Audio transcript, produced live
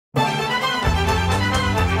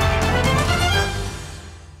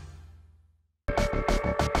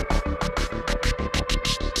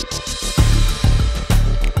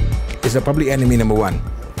is a public enemy number one.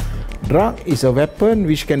 Drug is a weapon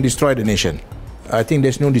which can destroy the nation. I think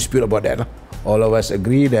there's no dispute about that. All of us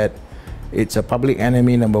agree that it's a public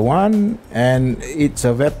enemy number one, and it's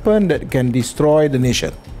a weapon that can destroy the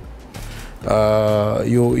nation.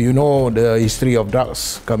 You know the history of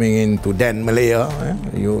drugs coming into Dan Malaya.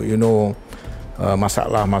 You know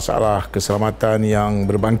masalah-masalah keselamatan yang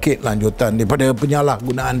berbangkit lanjutan daripada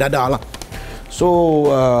penyalahgunaan dadah lah. So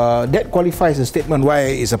that qualifies a statement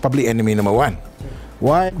why it's a public enemy number one.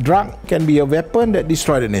 Why drug can be a weapon that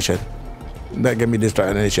destroy the nation. That can be destroy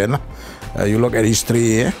the nation lah. You look at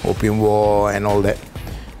history, Opium War and all that.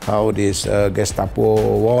 How these Gestapo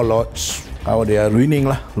warlords, how they are ruining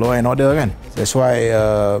lah law and order kan. That's why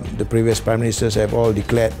the previous prime ministers have all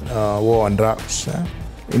declared war on drugs.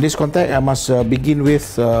 In this context, I must begin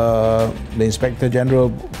with the Inspector General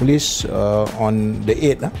Police on the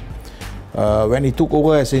 8th. When he took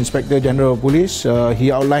over as Inspector General Police, he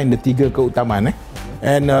outlined the 3 keutamaan.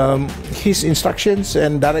 And his instructions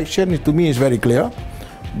and direction to me is very clear.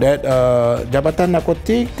 That Jabatan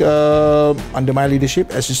Narkotik under my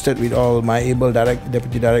leadership, assisted with all my able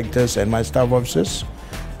deputy directors and my staff officers,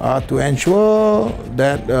 to ensure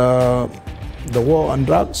that the war on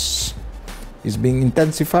drugs is being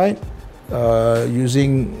intensified,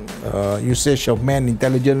 using usage of men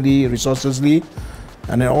intelligently, resourcefully,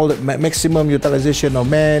 and then all the maximum utilization of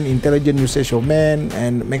men, intelligent usage of men,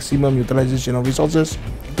 and maximum utilization of resources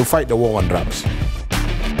to fight the war on drugs.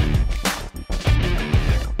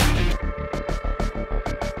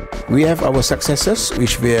 We have our successes,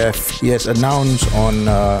 which he has announced on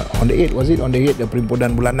the 8th. Was it on the 8th, the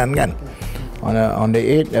Perimpunan Bulanan kan? On the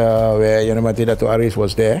 8th, where Yang Dihormati Datuk Arif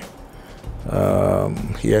was there,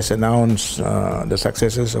 he has announced the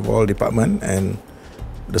successes of all department and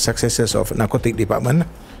the successes of narcotic department,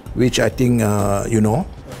 which I think you know.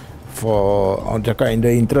 In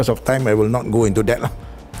the interest of time, I will not go into that.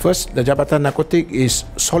 First, the Jabatan Narkotik is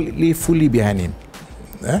solidly, fully behind him.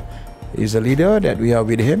 He's a leader that we are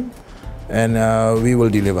with him, and we will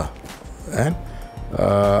deliver.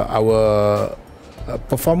 Our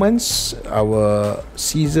performance, our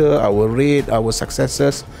seizure, our raid, our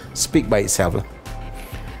successes speak by itself.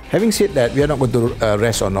 Having said that, we are not going to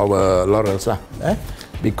rest on our laurels,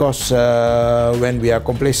 because when we are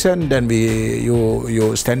complacent, then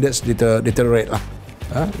your standards deteriorate.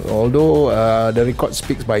 Although the record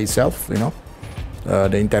speaks by itself, you know,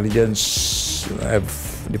 the intelligence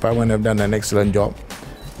department have done an excellent job.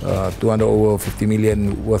 200 over 50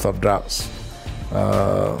 million worth of drugs.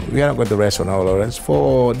 We are not going to rest on our laurels.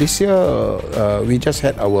 For this year, we just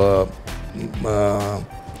had our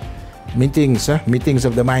meetings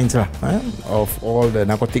of the minds of all the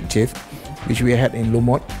narcotic chief, which we had in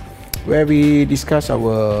Mohd, where we discuss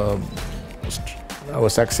our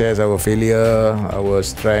success, our failure, our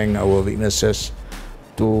strength, our weaknesses,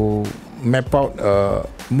 to map out a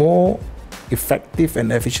more effective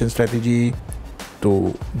and efficient strategy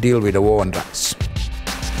to deal with the war on drugs.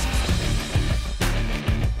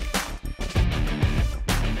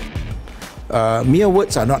 Mere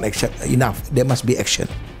words are not enough. There must be action.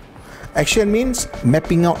 Action means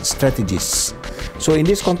mapping out strategies. So in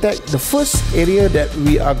this context, the first area that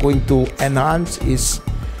we are going to enhance is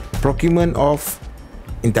procurement of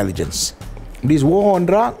intelligence. This war on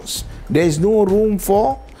drugs, there is no room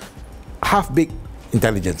for half-baked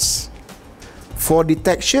intelligence. For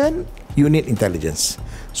detection, you need intelligence.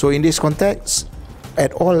 So in this context,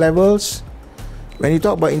 at all levels, when you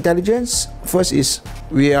talk about intelligence, first is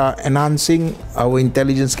we are enhancing our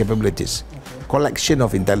intelligence capabilities, collection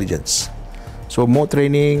of intelligence. So more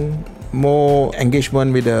training, more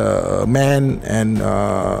engagement with the men, and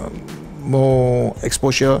more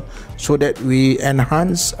exposure, so that we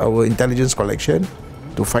enhance our intelligence collection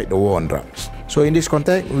to fight the war on drugs. So in this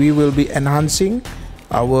context, we will be enhancing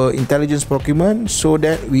our intelligence procurement so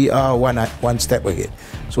that we are one step ahead,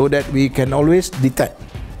 so that we can always detect.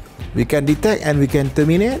 We can detect and we can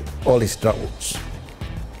terminate all these drug wars.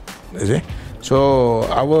 You see? So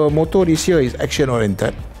our motto this year is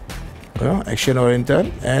action-oriented.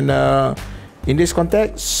 Action-oriented, and in this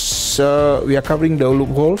context, we are covering the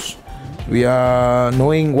loopholes. We are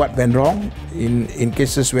knowing what went wrong in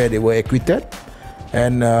cases where they were acquitted,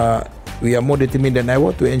 and we are more determined than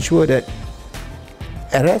ever to ensure that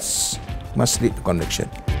arrests must lead to conviction.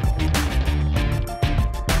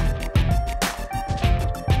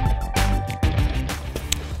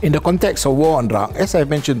 In the context of war on drugs, as I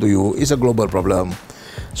mentioned to you, it's a global problem.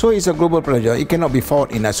 So it's a global pressure. It cannot be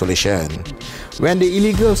fought in isolation. When the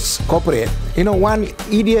illegals cooperate, one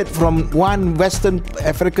idiot from one Western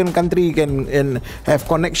African country can have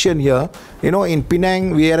connection here. In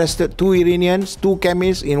Penang, we arrested 2 Iranians, 2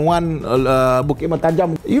 chemists in one Bukit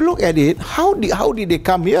Aman. You look at it, how did they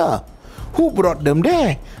come here? Who brought them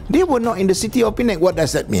there? They were not in the city of Penang. What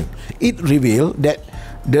does that mean? It revealed that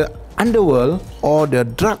the underworld or the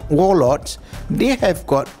drug warlords, they have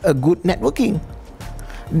got a good networking.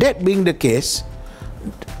 That being the case,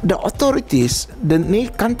 the authorities, the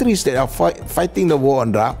countries that are fighting the war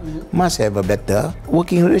on drug must have a better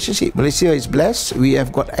working relationship. Malaysia is blessed. We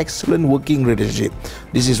have got excellent working relationship.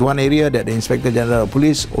 This is one area that the Inspector General of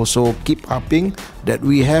Police also keep harping that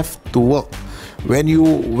we have to work. When you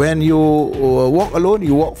walk alone,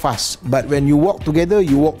 you walk fast. But when you walk together,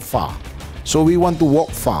 you walk far. So we want to walk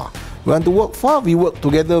far. We want to work far, we work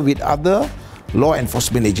together with other law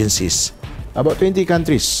enforcement agencies. About 20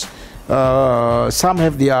 countries. Some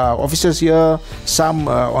have their officers here, some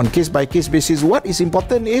on case-by-case basis. What is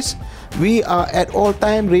important is we are at all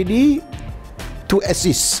time ready to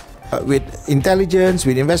assist with intelligence,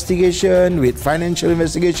 with investigation, with financial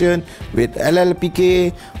investigation, with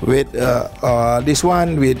LLPK, with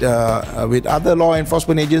with other law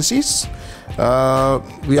enforcement agencies.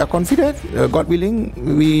 We are confident, God willing,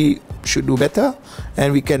 we should do better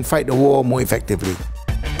and we can fight the war more effectively.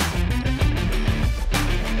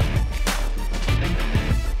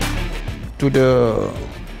 To the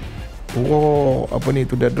war,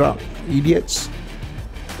 to the drug idiots,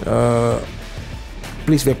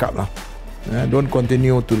 please wake up lah. Don't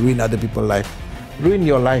continue to ruin other people's life. Ruin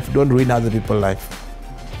your life, don't ruin other people's life.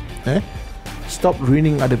 Stop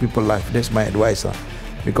ruining other people's life. That's my advice lah.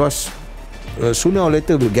 Because sooner or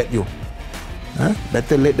later will get you.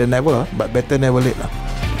 Better late than never, but better never late lah.